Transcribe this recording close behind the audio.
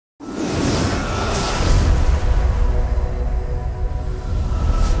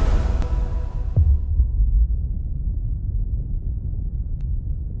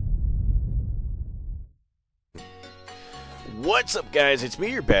What's up, guys? It's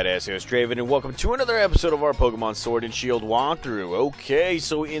me, your badass host, Draven, and welcome to another episode of our Pokemon Sword and Shield walkthrough. Okay,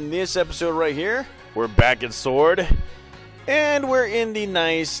 so in this episode right here, we're back in Sword, and we're in the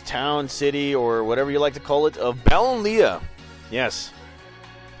nice town, city, or whatever you like to call it, of Balonlea. Yes,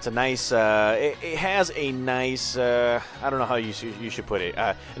 it's a nice, it has a nice, I don't know how you should put it,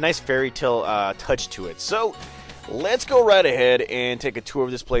 a nice fairy tale touch to it. So, let's go right ahead and take a tour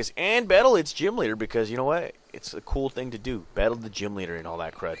of this place and battle its gym leader, because you know what? It's a cool thing to do. Battle the gym leader and all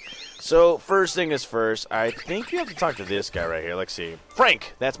that crud. So, first thing is first, I think you have to talk to this guy right here. Let's see.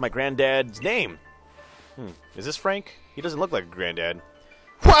 Frank! That's my granddad's name. Is this Frank? He doesn't look like a granddad.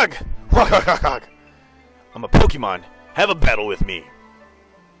 Whog! Whog! I'm a Pokemon. Have a battle with me.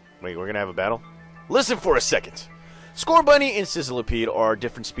 Wait, we're gonna have a battle? Listen for a second. Scorbunny and Sizzlipede are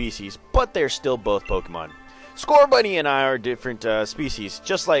different species, but they're still both Pokemon. Scorbunny and I are different species,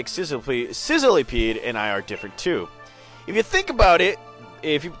 just like Sizzlipede and I are different too. If you think about it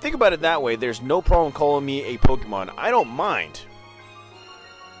that way, there's no problem calling me a Pokemon. I don't mind.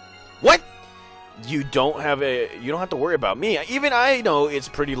 What? You don't have to worry about me. Even I know it's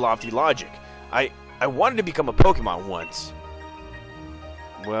pretty lofty logic. I wanted to become a Pokemon once.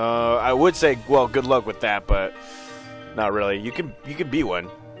 Well, I would say, well, good luck with that, but not really. You can be one,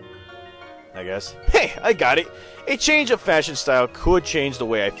 I guess. Hey, I got it. A change of fashion style could change the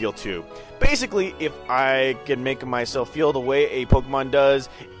way I feel too. Basically, if I can make myself feel the way a Pokemon does,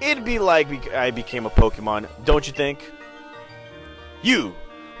 it'd be like I became a Pokemon, don't you think?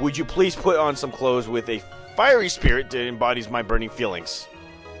 Would you please put on some clothes with a fiery spirit that embodies my burning feelings?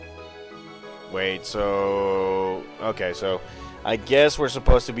 Wait, so... Okay, so I guess we're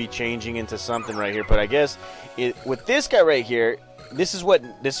supposed to be changing into something right here, but I guess with this guy right here, this is what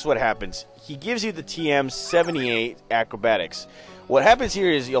happens. He gives you the TM78 acrobatics. What happens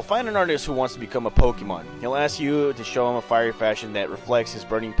here is you'll find an artist who wants to become a Pokemon. He'll ask you to show him a fiery fashion that reflects his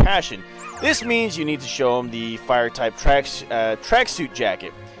burning passion. This means you need to show him the fire-type tracksuit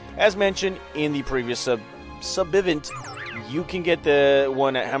jacket. As mentioned in the previous sub-event, you can get the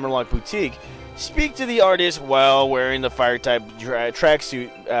one at Hammerlock Boutique. Speak to the artist while wearing the fire-type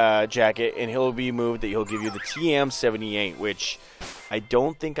tracksuit jacket, and he'll be moved that he'll give you the TM78, which I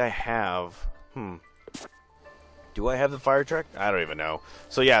don't think I have. Do I have the fire track? I don't even know.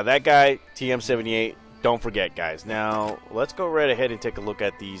 So yeah, that guy, TM78, don't forget, guys. Now, let's go right ahead and take a look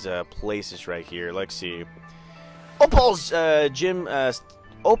at these places right here. Let's see. Opal's gym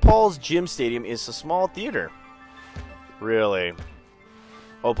stadium is a small theater. Really?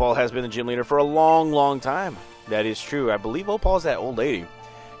 Opal has been the gym leader for a long, long time. That is true. I believe Opal's that old lady.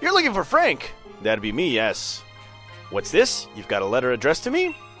 You're looking for Frank. That'd be me, yes. What's this? You've got a letter addressed to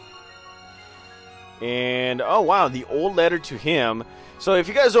me? And, oh wow, the old letter to him. So if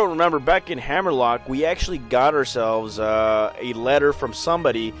you guys don't remember, back in Hammerlock, we actually got ourselves a letter from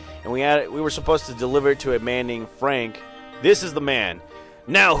somebody, and we were supposed to deliver it to a man named Frank. This is the man.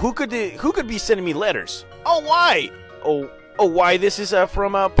 Now, who could be sending me letters? Oh, why? Oh, why? This is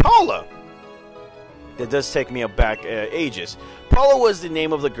from Paula. That does take me back ages. Paula was the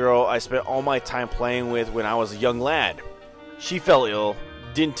name of the girl I spent all my time playing with when I was a young lad. She fell ill.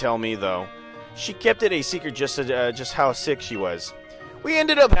 Didn't tell me, though. She kept it a secret just how sick she was. We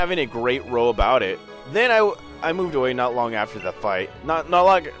ended up having a great row about it. Then I moved away not long after the fight. Not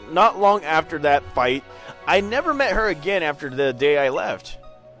long after that fight. I never met her again after the day I left.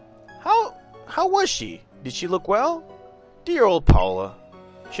 How was she? Did she look well? Dear old Paula.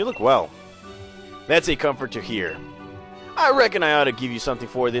 She looked well. That's a comfort to hear. I reckon I ought to give you something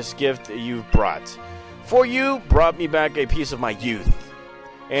for this gift you've brought. For you brought me back a piece of my youth.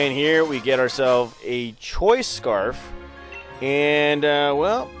 And here we get ourselves a choice scarf. And,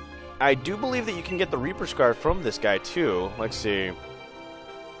 well, I do believe that you can get the Reaper scarf from this guy, too. Let's see.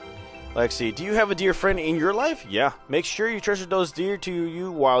 Do you have a dear friend in your life? Yeah. Make sure you treasure those dear to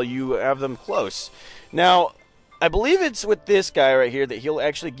you while you have them close. Now, I believe it's with this guy right here that he'll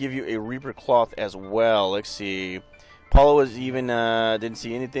actually give you a Reaper cloth as well. Let's see. Paula was even, didn't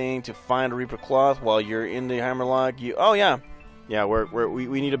see anything to find a Reaper cloth while you're in the Hammerlock. Oh, yeah. Yeah,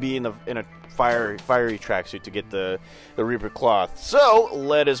 we need to be in a fiery tracksuit to get the Reaper cloth. So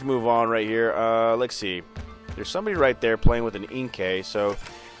let us move on right here. Let's see. There's somebody right there playing with an Inkay, so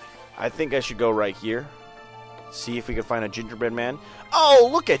I think I should go right here. See if we can find a gingerbread man. Oh,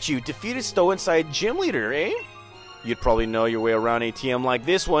 look at you, defeated Stow Inside gym leader, eh? You'd probably know your way around a TM like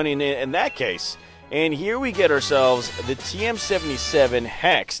this one in that case. And here we get ourselves the TM77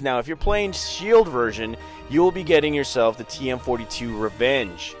 Hex. Now, if you're playing Shield version, you will be getting yourself the TM42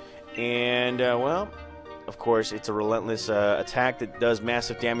 Revenge. And, well, of course, it's a relentless attack that does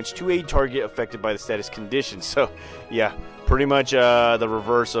massive damage to a target affected by the status condition. So, yeah, Pretty much the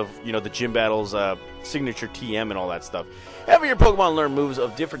reverse of, you know, the gym battles, signature TM and all that stuff. Having your Pokemon learn moves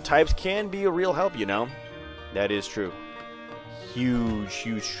of different types can be a real help, you know. That is true. Huge,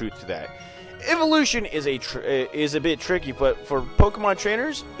 huge truth to that. Evolution is a bit tricky, but for Pokemon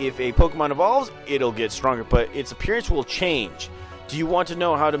trainers, if a Pokemon evolves, it'll get stronger, but its appearance will change. Do you want to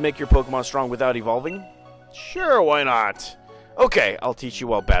know how to make your Pokemon strong without evolving? Sure, why not? Okay, I'll teach you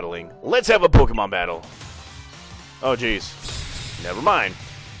while battling. Let's have a Pokemon battle. Oh, jeez. Never mind.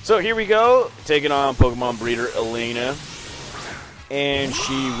 So here we go, taking on Pokemon breeder Elena. And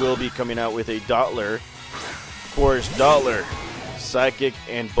she will be coming out with a Dottler. Of course, Dottler, Psychic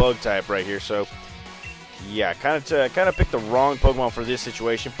and Bug type right here. So, yeah, kind of picked the wrong Pokemon for this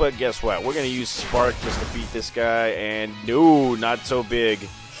situation. But guess what? We're going to use Spark just to beat this guy. And no, not so big.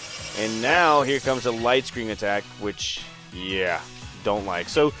 And now here comes a Light Screen attack, which, yeah, don't like.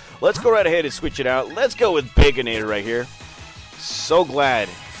 So let's go right ahead and switch it out. Let's go with Baconator right here. So glad,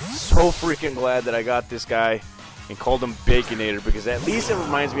 so freaking glad that I got this guy and called him Baconator, because at least it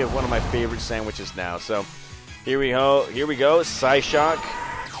reminds me of one of my favorite sandwiches now. So here we go. Psyshock.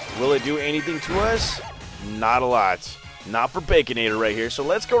 Will it do anything to us? Not a lot. Not for Baconator right here. So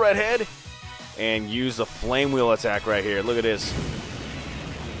let's go right ahead and use the Flame Wheel attack right here. Look at this.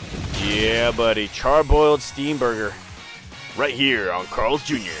 Yeah, buddy. Charboiled Steam Burger. Right here on Carl's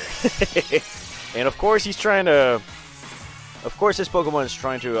Jr. And of course he's trying to... Of course this Pokemon is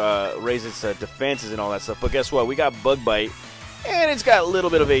trying to raise its defenses and all that stuff. But guess what? We got Bug Bite. And it's got a little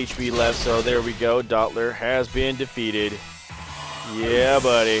bit of HP left. So there we go. Dottler has been defeated. Yeah,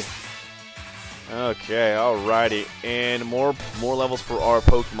 buddy. Okay, alrighty. And more levels for our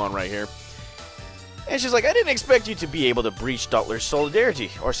Pokemon right here. And she's like, I didn't expect you to be able to breach Dottler's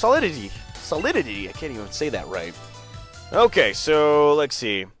solidity. Or solidity. Solidity. I can't even say that right. Okay, so let's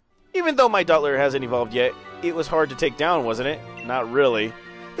see. Even though my Dottler hasn't evolved yet, it was hard to take down, wasn't it? Not really.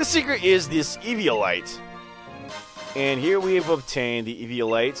 The secret is this Eviolite. And here we have obtained the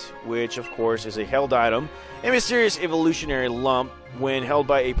Eviolite, which of course is a held item. A mysterious evolutionary lump. When held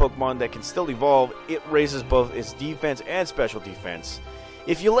by a Pokemon that can still evolve, it raises both its defense and special defense.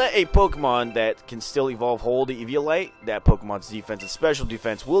 If you let a Pokemon that can still evolve hold the Eviolite, that Pokemon's defense and special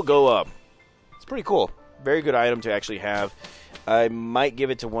defense will go up. It's pretty cool. Very good item to actually have. I might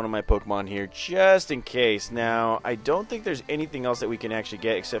give it to one of my Pokemon here just in case. Now, I don't think there's anything else that we can actually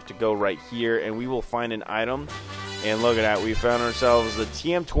get except to go right here, and we will find an item. And look at that, we found ourselves the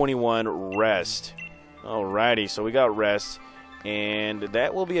TM21 Rest. Alrighty, so we got Rest, and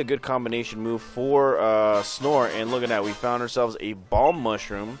that will be a good combination move for Snore. And look at that, we found ourselves a Balm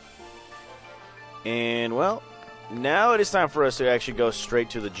Mushroom. And, well, now it is time for us to actually go straight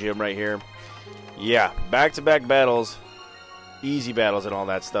to the gym right here. Yeah, back-to-back battles. Easy battles and all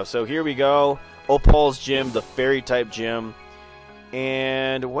that stuff. So here we go. Opal's gym, the fairy-type gym.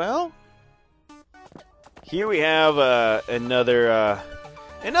 And, well, here we have another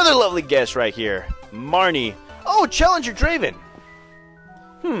lovely guest right here. Marnie. Oh, Challenger Draven.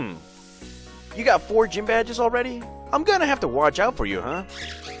 You got 4 gym badges already? I'm gonna have to watch out for you, huh?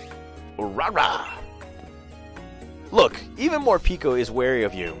 Rah-rah. Look, even Morpeko is wary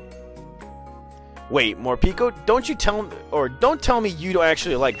of you. Wait, Morpeko, don't tell me you don't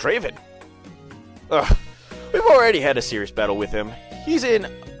actually like Draven. Ugh, we've already had a serious battle with him. He's an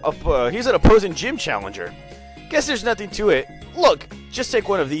opposing gym challenger. Guess there's nothing to it. Look, just take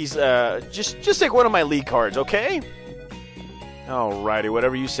one of these. Just take one of my league cards, okay? Alrighty,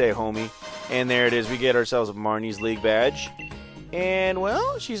 whatever you say, homie. And there it is. We get ourselves a Marnie's league badge. And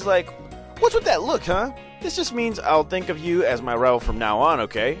well, she's like, "What's with that look, huh? This just means I'll think of you as my rival from now on,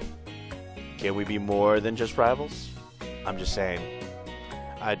 okay? Can we be more than just rivals? I'm just saying.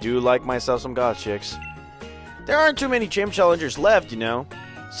 I do like myself some goth chicks. There aren't too many gym challengers left, you know.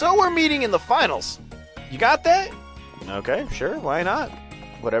 So we're meeting in the finals. You got that? Okay, sure, why not?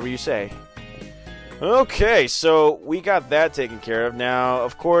 Whatever you say." Okay, so we got that taken care of. Now,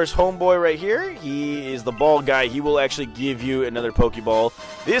 of course, homeboy right here, he is the ball guy. He will actually give you another Pokeball.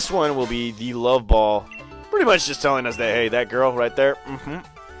 This one will be the Love Ball. Pretty much just telling us that, hey, that girl right there,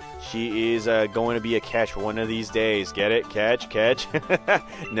 she is going to be a catch one of these days. Get it? Catch.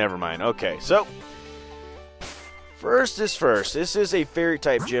 Never mind. Okay, so first is first. This is a fairy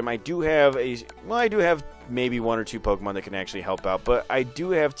type gym. I do have maybe 1 or 2 Pokemon that can actually help out, but I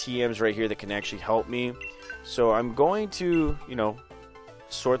do have TMs right here that can actually help me. So I'm going to, you know,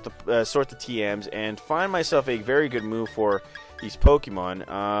 sort the TMs and find myself a very good move for these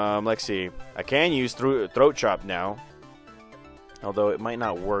Pokemon. Let's see. I can use Throat Chop now, although it might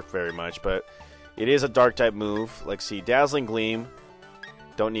not work very much, but it is a dark type move. Let's see. Dazzling Gleam.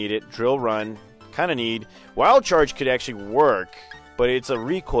 Don't need it. Drill Run. kind of need. Wild Charge could actually work, but it's a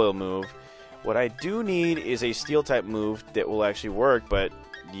recoil move. What I do need is a Steel-type move that will actually work, but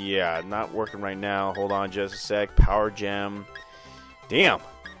yeah, not working right now. Hold on just a sec. Power Gem. Damn.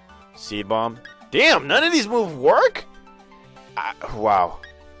 Seed Bomb. Damn, none of these moves work? Wow.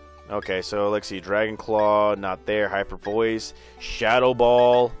 Okay, so let's see. Dragon Claw, not there. Hyper Voice. Shadow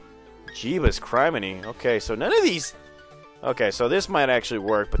Ball. Jeebus Criminy. Okay, so none of these... Okay, so this might actually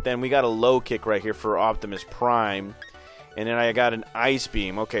work, but then we got a low kick right here for Optimus Prime. And then I got an Ice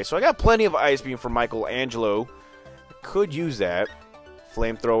Beam. Okay, so I got plenty of Ice Beam for Michelangelo. I could use that.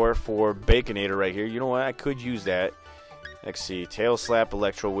 Flamethrower for Baconator right here. You know what? I could use that. Let's see. Tail Slap,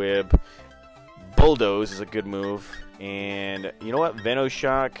 Electro Whip. Bulldoze is a good move. And you know what?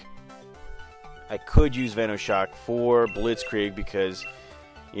 Venoshock. I could use Venoshock for Blitzkrieg because,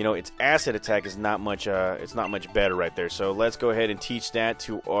 you know, its acid attack is not much. It's not much better right there. So let's go ahead and teach that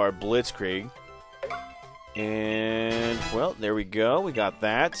to our Blitzkrieg. And well, there we go. We got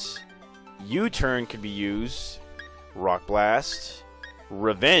that. U-turn could be used. Rock Blast.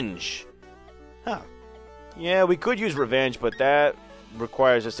 Revenge. Huh. Yeah, we could use Revenge, but that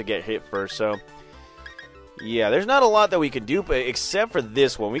requires us to get hit first. So yeah, there's not a lot that we can do, but except for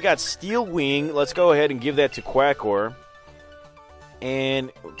this one. We got Steel Wing. Let's go ahead and give that to Quackor.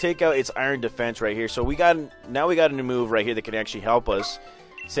 And take out its Iron Defense right here. So now we got a new move right here that can actually help us.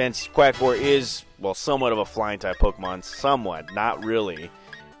 Since Quackor is, well, somewhat of a flying type Pokemon. Somewhat, not really.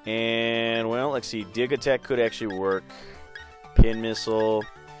 And, well, let's see. Dig Attack could actually work. Pin Missile.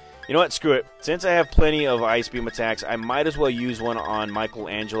 You know what? Screw it. Since I have plenty of Ice Beam attacks, I might as well use one on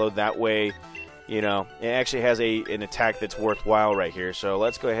Michelangelo. That way, you know, it actually has an attack that's worthwhile right here. So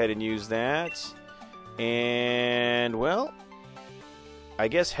let's go ahead and use that. And, well, I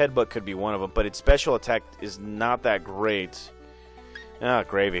guess Headbutt could be one of them. But its special attack is not that great. Ah,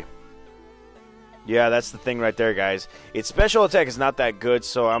 gravy. Yeah, that's the thing right there, guys. Its special attack is not that good,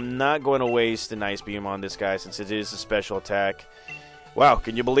 so I'm not going to waste an Ice Beam on this guy since it is a special attack. Wow,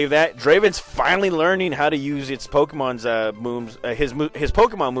 can you believe that? Draven's finally learning how to use its Pokemon's moves, his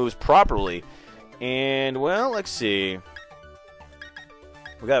Pokemon moves properly. And, well, let's see.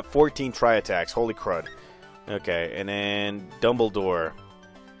 We got 14 Tri-Attacks. Holy crud. Okay, and then Dumbledore.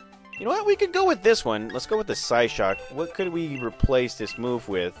 You know what? We could go with this one. Let's go with the Psyshock. What could we replace this move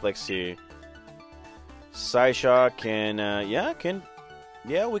with? Let's see. Psyshock can,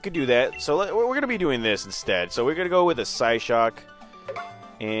 yeah, we could do that. So we're going to be doing this instead. So we're going to go with a Psyshock.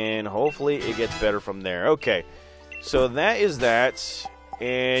 And hopefully it gets better from there. Okay. So that is that.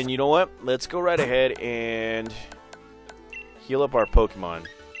 And you know what? Let's go right ahead and heal up our Pokemon.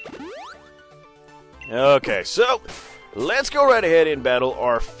 Okay, so let's go right ahead and battle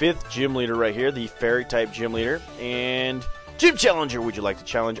our 5th gym leader right here, the Fairy-type gym leader. And Gym Challenger, would you like to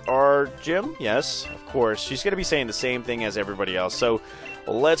challenge our gym? Yes, of course. She's going to be saying the same thing as everybody else. So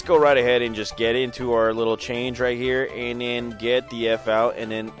let's go right ahead and just get into our little change right here and then get the F out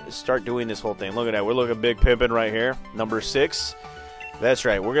and then start doing this whole thing. Look at that. We're looking big pimpin' right here. Number 6. That's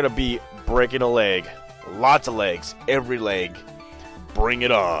right. We're going to be breaking a leg. Lots of legs. Every leg. Bring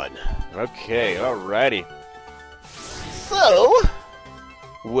it on. Okay, alrighty. So,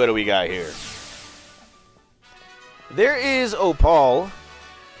 what do we got here? There is Opal,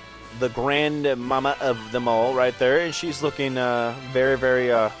 the grand mama of them all, right there, and she's looking very,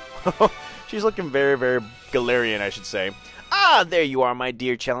 very, she's looking very, very Galarian, I should say. Ah, there you are, my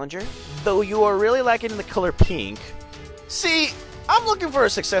dear challenger. Though you are really liking the color pink. See, I'm looking for a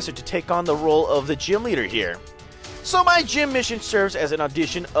successor to take on the role of the gym leader here. So my gym mission serves as an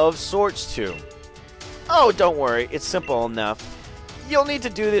audition of sorts too. Oh, don't worry, it's simple enough. You'll need to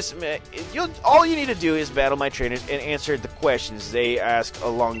do this. All you need to do is battle my trainers and answer the questions they ask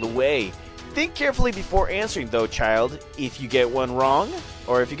along the way. Think carefully before answering, though, child. If you get one wrong,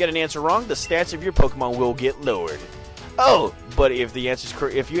 or if you get an answer wrong, the stats of your Pokemon will get lowered. Oh, but if you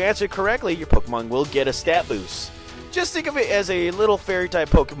answer correctly, your Pokemon will get a stat boost. Just think of it as a little fairy-type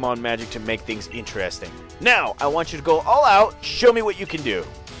Pokemon magic to make things interesting. Now, I want you to go all out. Show me what you can do.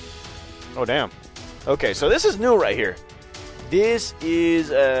 Oh, damn. Okay, so this is new right here. This is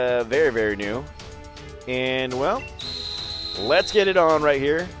very, very new. And, well, let's get it on right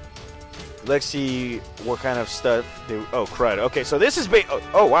here. Let's see what kind of stuff they... Oh, crud. Okay, so this is...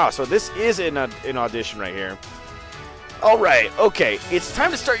 Oh, wow. So this is an audition right here. All right. Okay. It's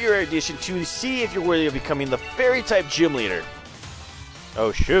time to start your audition to see if you're worthy of becoming the Fairy-type gym leader.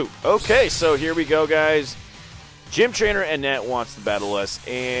 Oh, shoot. Okay, so here we go, guys. Gym trainer Annette wants to battle us.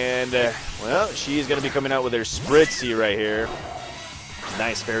 And, well, she's going to be coming out with her Spritzee right here.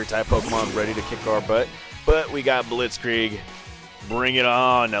 Nice Fairy-type Pokemon ready to kick our butt. But we got Blitzkrieg. Bring it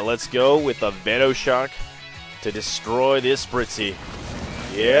on. Now let's go with a Venoshock to destroy this Spritzee.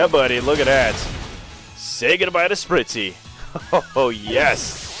 Yeah, buddy, look at that. Say goodbye to Spritzee. Oh,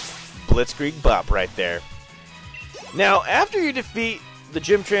 yes. Blitzkrieg Bop right there. Now, after you defeat the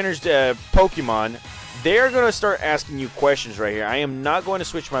gym trainer's Pokemon, they're going to start asking you questions right here. I am not going to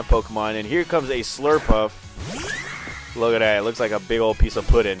switch my Pokemon, and here comes a Slurpuff. Look at that. It looks like a big old piece of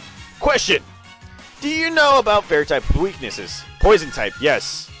pudding. Question. Do you know about fairy type weaknesses? Poison type,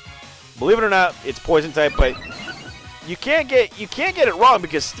 yes. Believe it or not, it's poison type, but you can't get it wrong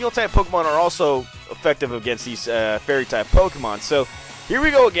because steel type Pokemon are also effective against these fairy type Pokemon. So here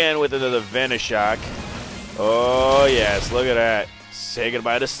we go again with another Venoshock. Oh yes, look at that. Say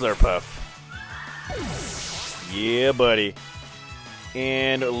goodbye to Slurpuff. Yeah, buddy.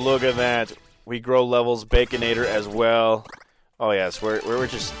 And look at that. We grow levels Baconator as well. Oh yes, we're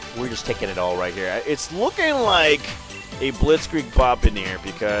just taking it all right here. It's looking like a Blitzkrieg Bop in here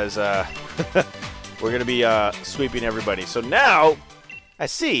because we're going to be sweeping everybody. So now, I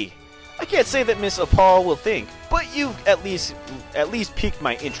see. I can't say that Miss Opal will think, but you've at least piqued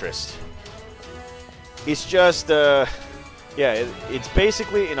my interest. It's just, yeah, it's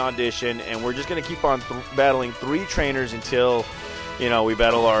basically an audition, and we're just going to keep on battling 3 trainers until, you know, we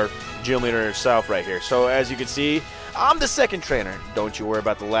battle our gym leader herself right here. So as you can see, I'm the second trainer. Don't you worry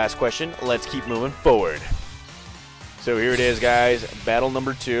about the last question. Let's keep moving forward. So here it is, guys. Battle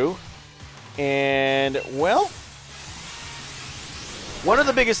number 2. And, well, one of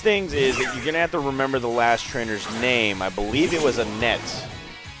the biggest things is that you're going to have to remember the last trainer's name. I believe it was Annette.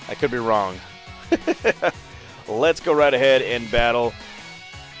 I could be wrong. Let's go right ahead and battle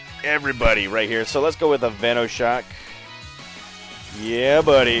everybody right here. So let's go with a Venoshock. Yeah,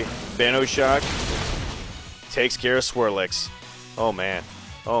 buddy. Venoshock takes care of Swirlix. Oh, man.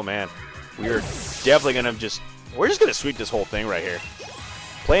 Oh, man. We're definitely going to we're just going to sweep this whole thing right here.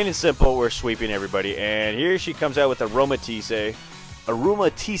 Plain and simple, we're sweeping everybody. And here she comes out with Aromatisse.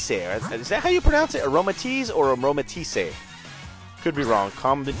 Aromatisse. Is that how you pronounce it? Aromatisse or Aromatisse? Could be wrong.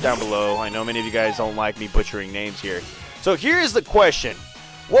 Comment down below. I know many of you guys don't like me butchering names here. So here is the question.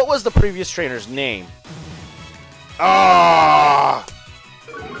 What was the previous trainer's name? Ah!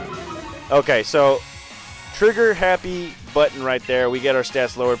 Okay, so trigger happy button right there. We get our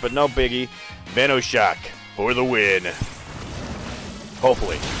stats lowered, but no biggie. Venoshock for the win.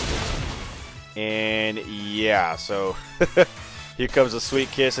 Hopefully. And yeah, so here comes a Sweet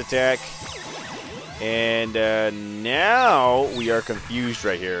Kiss attack. And now we are confused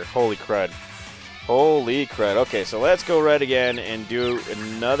right here. Holy crud. Holy crud. Okay, so let's go right again and do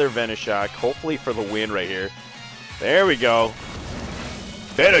another Venoshock. Hopefully for the win right here. There we go.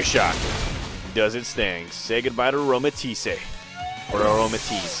 Venoshock does its thing. Say goodbye to Aromatisse. Or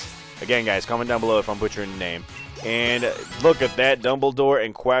Aromatisse. Again, guys, comment down below if I'm butchering the name. And look at that. Dumbledore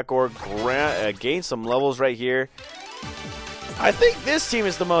and Quackor gain some levels right here. I think this team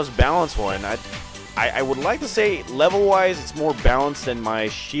is the most balanced one. I would like to say level-wise it's more balanced than my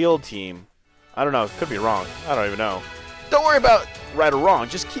Shield team. I don't know. Could be wrong. I don't even know. Don't worry about right or wrong.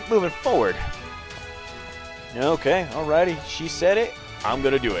 Just keep moving forward. Okay. Alrighty. She said it. I'm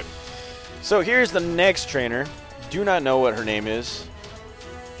going to do it. So here's the next trainer. Do not know what her name is.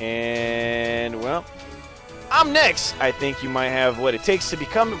 And, well, I'm next. I think you might have what it takes to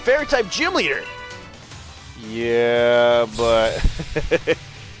become a Fairy-type gym leader. Yeah, but...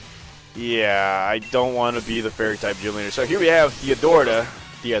 yeah, I don't want to be the Fairy-type gym leader. So here we have Theodora,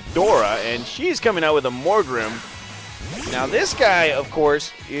 and she's coming out with a Morgrem. Now, this guy, of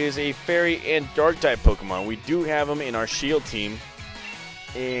course, is a Fairy and Dark-type Pokemon. We do have him in our Shield team.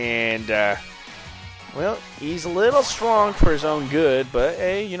 And, well, he's a little strong for his own good, but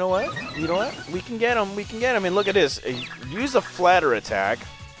hey, you know what? You know what? We can get him. We can get him. And look at this. Use a Flatter attack.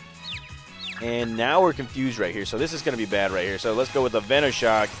 And now we're confused right here. So this is going to be bad right here. So let's go with the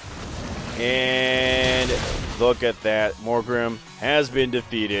Venoshock. And look at that. Morgrem has been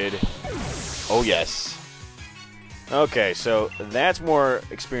defeated. Oh, yes. Okay, so that's more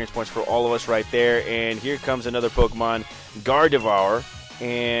experience points for all of us right there. And here comes another Pokemon, Gardevoir.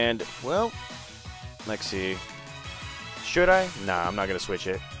 And, well, let's see. Should I? Nah, I'm not going to switch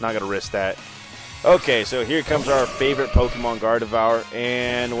it. Not going to risk that. Okay, so here comes our favorite Pokemon, Gardevoir.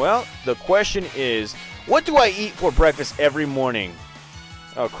 And, well, the question is, what do I eat for breakfast every morning?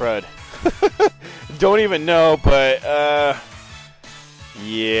 Oh, crud. Don't even know, but,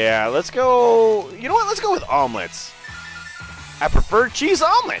 yeah, let's go. You know what? Let's go with omelets. I prefer cheese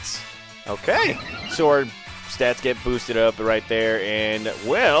omelets. Okay, so our stats get boosted up right there. And,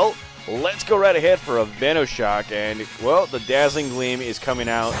 well, let's go right ahead for a Venoshock. And, well, the Dazzling Gleam is coming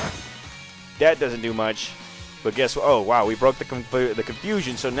out. That doesn't do much. But guess what? Oh, wow, we broke the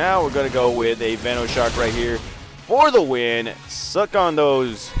confusion. So now we're going to go with a Venoshock right here for the win. Suck on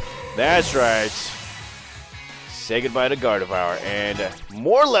those. That's right. Say goodbye to Gardevoir. And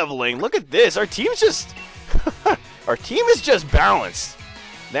more leveling. Look at this. Our team's just... our team is just balanced.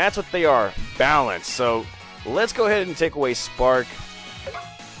 That's what they are. Balanced. So let's go ahead and take away Spark.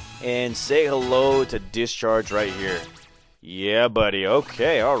 And say hello to Discharge right here. Yeah, buddy.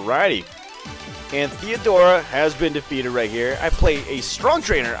 Okay, alrighty. And Theodora has been defeated right here. I play a strong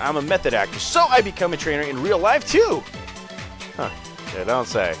trainer. I'm a method actor, so I become a trainer in real life too. Huh. Yeah, don't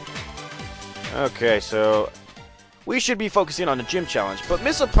say. Okay, so we should be focusing on the gym challenge, but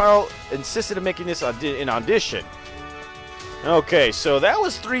Miss Opal insisted on making this an audition. Okay, so that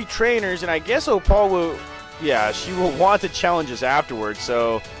was 3 trainers, and I guess Opal will, yeah, she will want the challenges afterwards,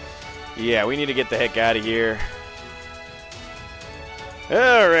 so yeah, we need to get the heck out of here.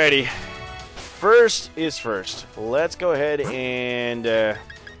 Alrighty. First is first. Let's go ahead and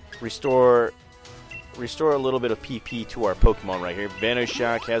restore a little bit of PP to our Pokemon right here.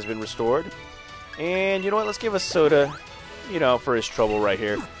 Venoshock has been restored. And you know what? Let's give a Soda, you know, for his trouble right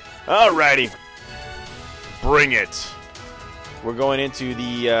here. Alrighty. Bring it. We're going into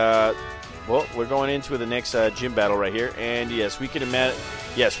the we're going into the next gym battle right here. And yes, we can imagine.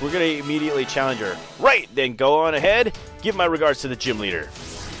 Yes, we're going to immediately challenge her. Right, then go on ahead. Give my regards to the gym leader.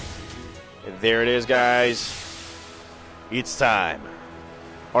 And there it is, guys. It's time.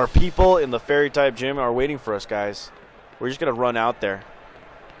 Our people in the Fairy-type gym are waiting for us, guys. We're just going to run out there.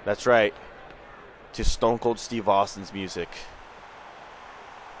 That's right. To Stone Cold Steve Austin's music.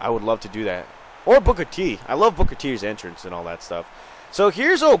 I would love to do that. Or Booker T. I love Booker T's entrance and all that stuff. So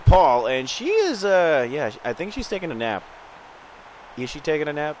here's Opal, and she is, yeah, I think she's taking a nap. Is she taking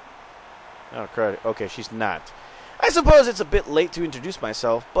a nap? Oh, crud. Okay, she's not. I suppose it's a bit late to introduce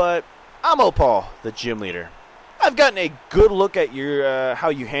myself, but I'm Opal, the gym leader. I've gotten a good look at your how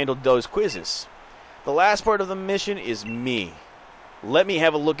you handled those quizzes. The last part of the mission is me. Let me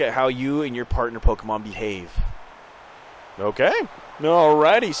have a look at how you and your partner Pokemon behave. Okay.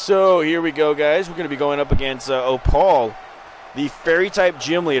 Alrighty, so here we go, guys. We're going to be going up against Opal, the Fairy-type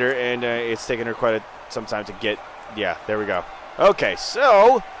gym leader, and it's taken her quite some time to get... Yeah, there we go. Okay,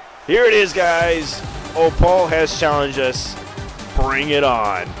 so here it is, guys. Opal has challenged us. Bring it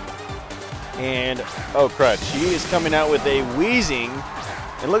on. And, oh, crud. She is coming out with a Weezing.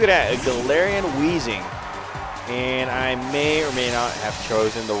 And look at that, a Galarian Weezing. And I may or may not have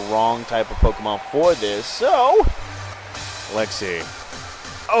chosen the wrong type of Pokemon for this. So, let's see.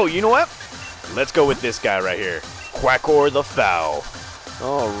 Oh, you know what? Let's go with this guy right here. Quackor the Foul.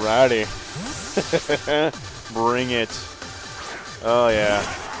 Alrighty. Bring it. Oh, yeah.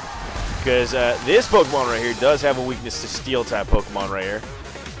 Because this Pokemon right here does have a weakness to Steel-type Pokemon right here.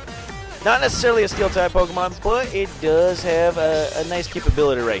 Not necessarily a Steel-type Pokemon, but it does have a nice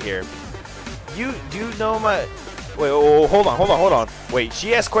capability right here. You do know my... Wait, oh, hold on. Wait,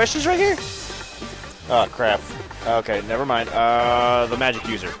 she asked questions right here? Oh, crap. Okay, never mind. The magic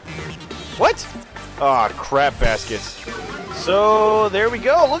user. What? Oh, crap baskets. So, there we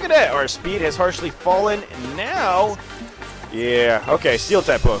go. Look at that. Our speed has harshly fallen. Now... Yeah, okay,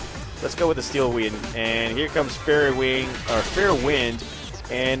 Steel-type Poke. Let's go with the Steel Wind. And here comes Fair Wind.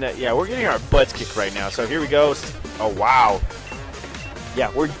 And, yeah, we're getting our butts kicked right now. So here we go. Oh, wow.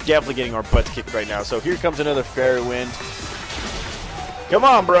 Yeah, we're definitely getting our butts kicked right now. So here comes another Fairy Wind. Come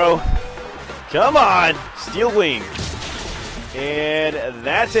on, bro. Come on. Steel Wing. And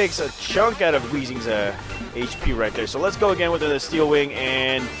that takes a chunk out of Weezing's HP right there. So let's go again with the Steel Wing.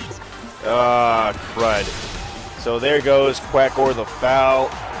 And, crud. So there goes Quackor the Foul.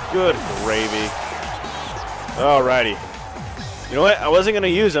 Good gravy. Alrighty. You know what? I wasn't going to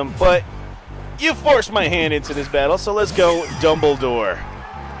use him, but you forced my hand into this battle, so let's go Dumbledore.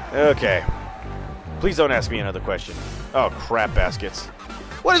 Okay. Please don't ask me another question. Oh, crap baskets.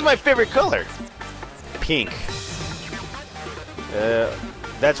 What is my favorite color? Pink.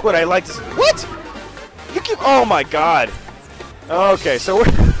 That's what I like to see. What? You keep... Oh, my God. Okay, so we're...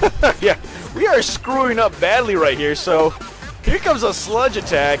 yeah. We are screwing up badly right here, so here comes a Sludge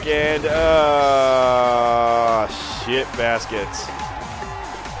attack, and, shit baskets.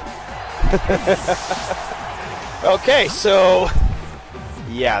 Okay, so,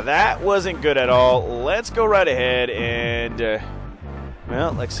 yeah, that wasn't good at all. Let's go right ahead and,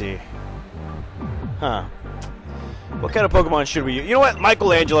 well, let's see. Huh. What kind of Pokemon should we use? You know what?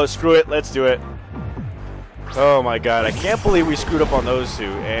 Michelangelo, screw it. Let's do it. Oh, my God. I can't believe we screwed up on those two.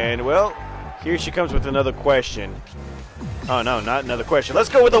 And, well... Here she comes with another question. Oh, no, not another question. Let's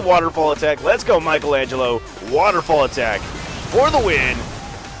go with a Waterfall attack. Let's go, Michelangelo. Waterfall attack for the win.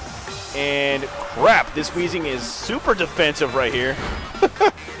 And crap, this Weezing is super defensive right here.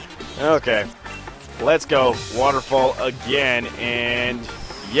 Okay, let's go. Waterfall again, and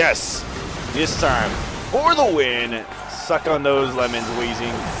yes, this time for the win. Suck on those lemons,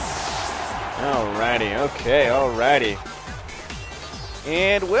 Weezing. Alrighty, okay, alrighty.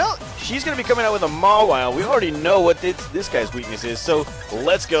 And, well, she's going to be coming out with a Mawile. We already know what this guy's weakness is, so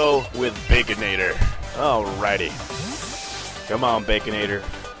let's go with Baconator. Alrighty. Come on, Baconator.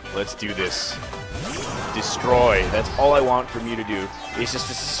 Let's do this. Destroy. That's all I want from you to do, is just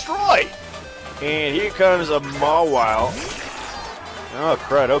destroy. And here comes a Mawile. Oh,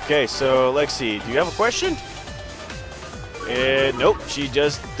 crud. Okay, so let's see. Do you have a question? Nope, she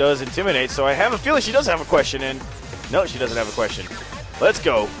just does Intimidate, so I have a feeling she does have a question, and no, she doesn't have a question. Let's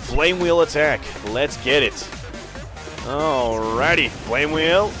go. Flame Wheel attack. Let's get it. Alrighty. Flame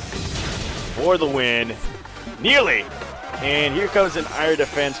Wheel for the win. Nearly. And here comes an Iron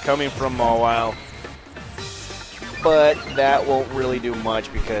Defense coming from Mawile. But that won't really do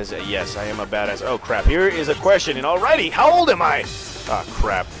much because, yes, I am a badass. Oh, crap. Here is a question. And alrighty, how old am I? Ah,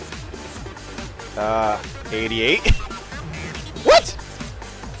 crap. 88. What?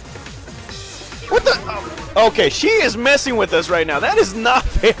 What the? Oh, okay, she is messing with us right now. That is not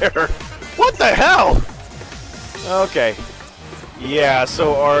fair. What the hell? Okay. Yeah,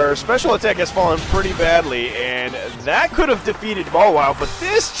 so our special attack has fallen pretty badly, and that could have defeated Mawile, but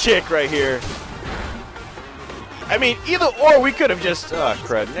this chick right here, I mean, either or, we could have just,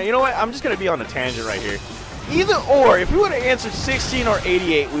 crud. Now, you know what? I'm just going to be on a tangent right here. Either or, if we would have answered 16 or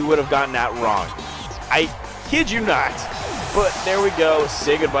 88, we would have gotten that wrong. I kid you not. But there we go.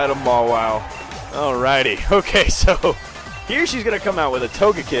 Say goodbye to Mawile. Alrighty. Okay, so here she's going to come out with a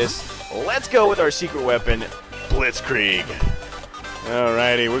Togekiss. Let's go with our secret weapon, Blitzkrieg.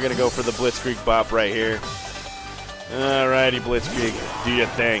 Alrighty, we're going to go for the Blitzkrieg bop right here. Alrighty, Blitzkrieg, do your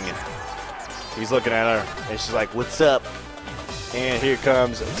thing. He's looking at her, and she's like, what's up? And here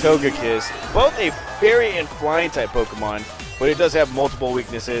comes Togekiss. Both a fairy and flying type Pokemon, but it does have multiple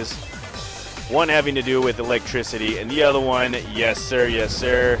weaknesses. One having to do with electricity, and the other one, yes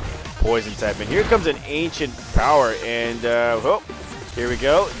sir, poison type. And here comes an ancient power, and oh, here we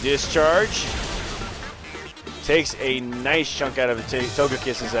go, discharge. Takes a nice chunk out of the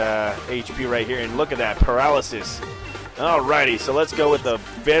Togekiss's HP right here, and look at that, paralysis. Alrighty, so let's go with the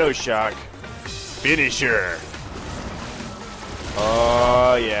Venoshock finisher.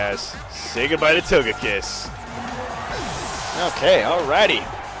 Oh yes, say goodbye to Togekiss. Okay, alrighty.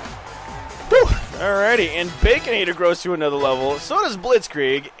 Whew. Alrighty, and Baconator grows to another level, so does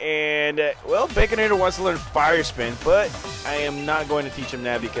Blitzkrieg, and, well, Baconator wants to learn Fire Spin, but I am not going to teach him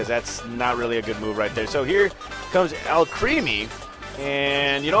that because that's not really a good move right there. So here comes Alcremie,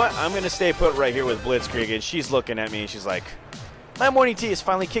 and you know what? I'm going to stay put right here with Blitzkrieg, and she's looking at me, and she's like, my morning tea is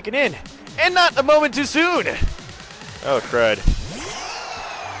finally kicking in, and not a moment too soon. Oh, crud.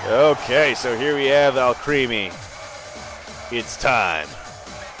 Okay, so here we have Alcremie. It's time.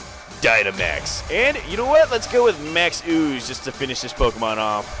 Dynamax. And you know what? Let's go with Max Ooze just to finish this Pokemon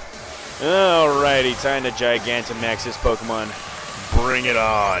off. Alrighty, time to Gigantamax this Pokemon. Bring it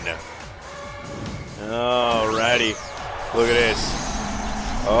on. Alrighty. Look at this.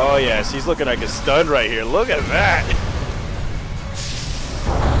 Oh yes, he's looking like a stud right here. Look at that.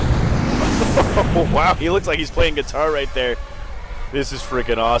 Oh wow, he looks like he's playing guitar right there. This is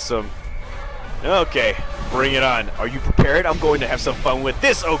freaking awesome. Okay, bring it on. Are you prepared? I'm going to have some fun with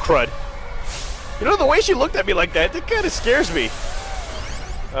this, oh crud. You know, the way she looked at me like that kind of scares me.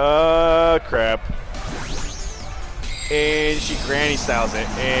 Crap. And she granny styles it.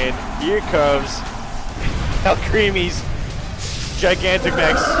 And here comes Alcremie's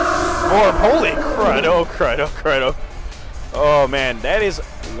Gigantamax form. Holy crud, oh crud, oh crud, oh. Oh man, that is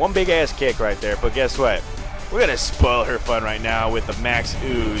one big ass kick right there. But guess what? We're going to spoil her fun right now with the Max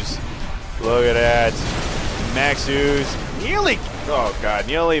Ooze. Look at that. Max Ooze nearly, oh god,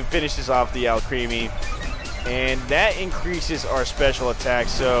 nearly finishes off the Alcremie. And that increases our special attack,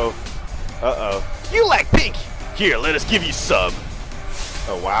 so, You like pink? Here, let us give you some.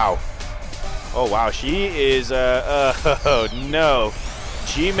 Oh wow. Oh wow, she is, oh no.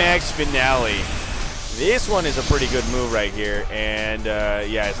 G-Max Finale. This one is a pretty good move right here, and,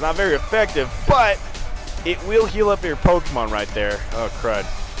 yeah, it's not very effective, but it will heal up your Pokemon right there. Oh crud.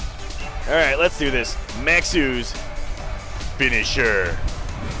 Alright, let's do this. Max Ooze. Finisher.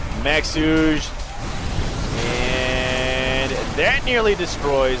 Max Ooze. And that nearly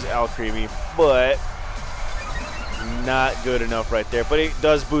destroys Alcremie, but not good enough right there. But it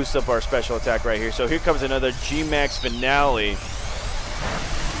does boost up our special attack right here. So here comes another G-Max Finale.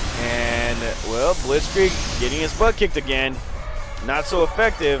 And, well, Blitzkrieg getting his butt kicked again. Not so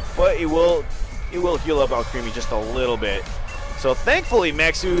effective, but it will it will heal up Alcremie just a little bit. So thankfully,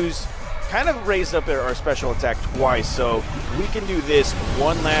 Maxu's kind of raised up our special attack twice, so we can do this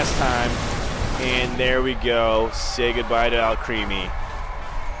one last time. And there we go. Say goodbye to Alcremie.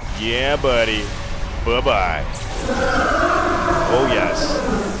 Yeah, buddy. Bye-bye. Oh, yes.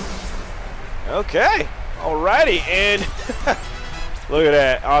 Okay. Alrighty. And look at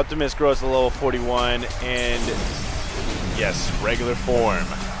that. Optimus grows to level 41. And, yes, regular form.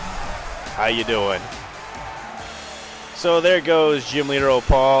 How you doing? So there goes Gym Leader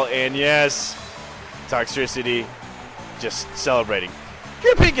Opal. And, yes, Toxtricity just celebrating.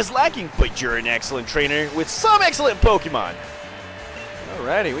 Your pink is lacking, but you're an excellent trainer with some excellent Pokemon.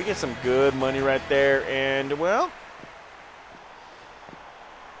 Alrighty, we get some good money right there, and, well,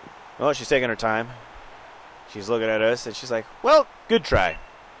 she's taking her time. She's looking at us, and she's like, well, good try.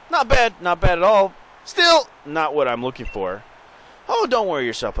 Not bad at all. Still, not what I'm looking for. Oh, don't worry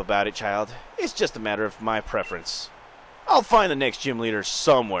yourself about it, child. It's just a matter of my preference. I'll find the next gym leader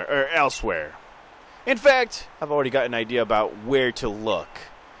somewhere, or elsewhere. In fact, I've already got an idea about where to look.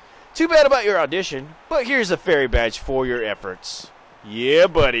 Too bad about your audition, but here's a fairy badge for your efforts. Yeah,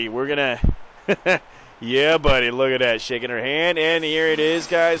 buddy, we're gonna... yeah, buddy, look at that, shaking her hand, and here it is,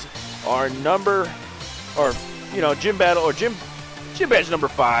 guys. Our number, or, you know, gym battle, or gym badge number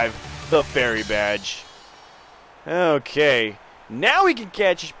 5, the fairy badge. Okay, now we can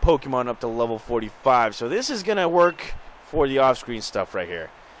catch Pokemon up to level 45, so this is gonna work for the off-screen stuff right here.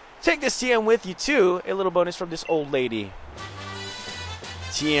 Take this TM with you, too. A little bonus from this old lady.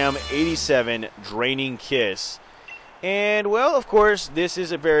 TM 87, Draining Kiss. And, well, of course, this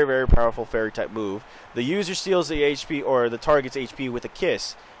is a very, very powerful fairy-type move. The user steals the HP, or the target's HP with a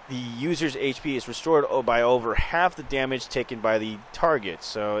kiss. The user's HP is restored by over half the damage taken by the target.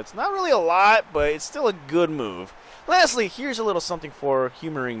 So it's not really a lot, but it's still a good move. Lastly, here's a little something for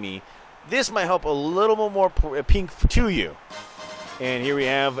humoring me. This might help a little bit more pink to you. And here we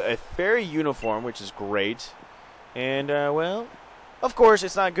have a fairy uniform, which is great. And, well, of course,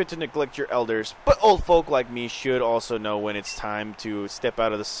 it's not good to neglect your elders, but old folk like me should also know when it's time to step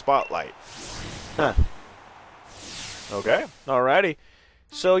out of the spotlight. Huh. Okay, alrighty.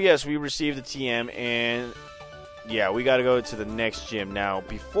 So, yes, we received the TM, and, yeah, we got to go to the next gym. Now,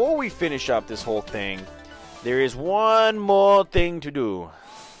 before we finish up this whole thing, there is one more thing to do.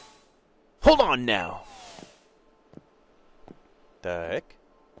 Hold on now. The heck?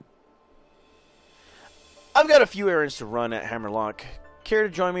 I've got a few errands to run at Hammerlock. Care to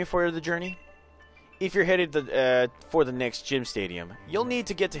join me for the journey? If you're headed for the next gym stadium, you'll need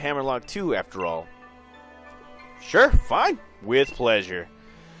to get to Hammerlock too, after all. Sure, fine. With pleasure.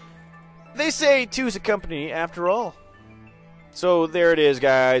 They say two's a company, after all. So there it is,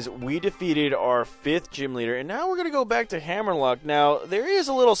 guys. We defeated our 5th gym leader, and now we're going to go back to Hammerlock. Now, there is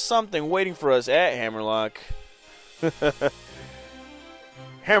a little something waiting for us at Hammerlock.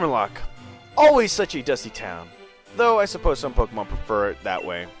 Hammerlock, always such a dusty town, though I suppose some Pokemon prefer it that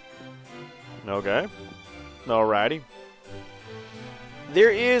way. Okay, alrighty.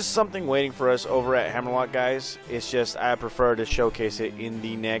 There is something waiting for us over at Hammerlock, guys. It's just I prefer to showcase it in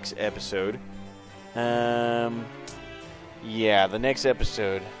the next episode. Yeah, the next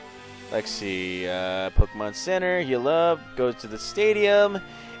episode. Let's see, Pokemon Center, heal up, go to the stadium,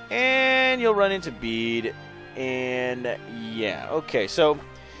 and you'll run into Bede. And yeah, okay, so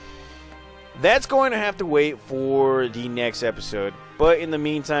that's going to have to wait for the next episode. But in the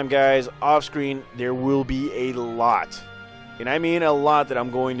meantime, guys, off screen there will be a lot, and I mean a lot, that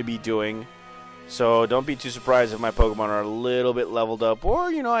I'm going to be doing. So don't be too surprised if my Pokemon are a little bit leveled up, or,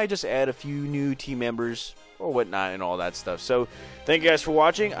 you know, I just add a few new team members or whatnot and all that stuff. So thank you guys for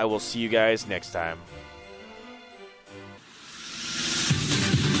watching. I will see you guys next time.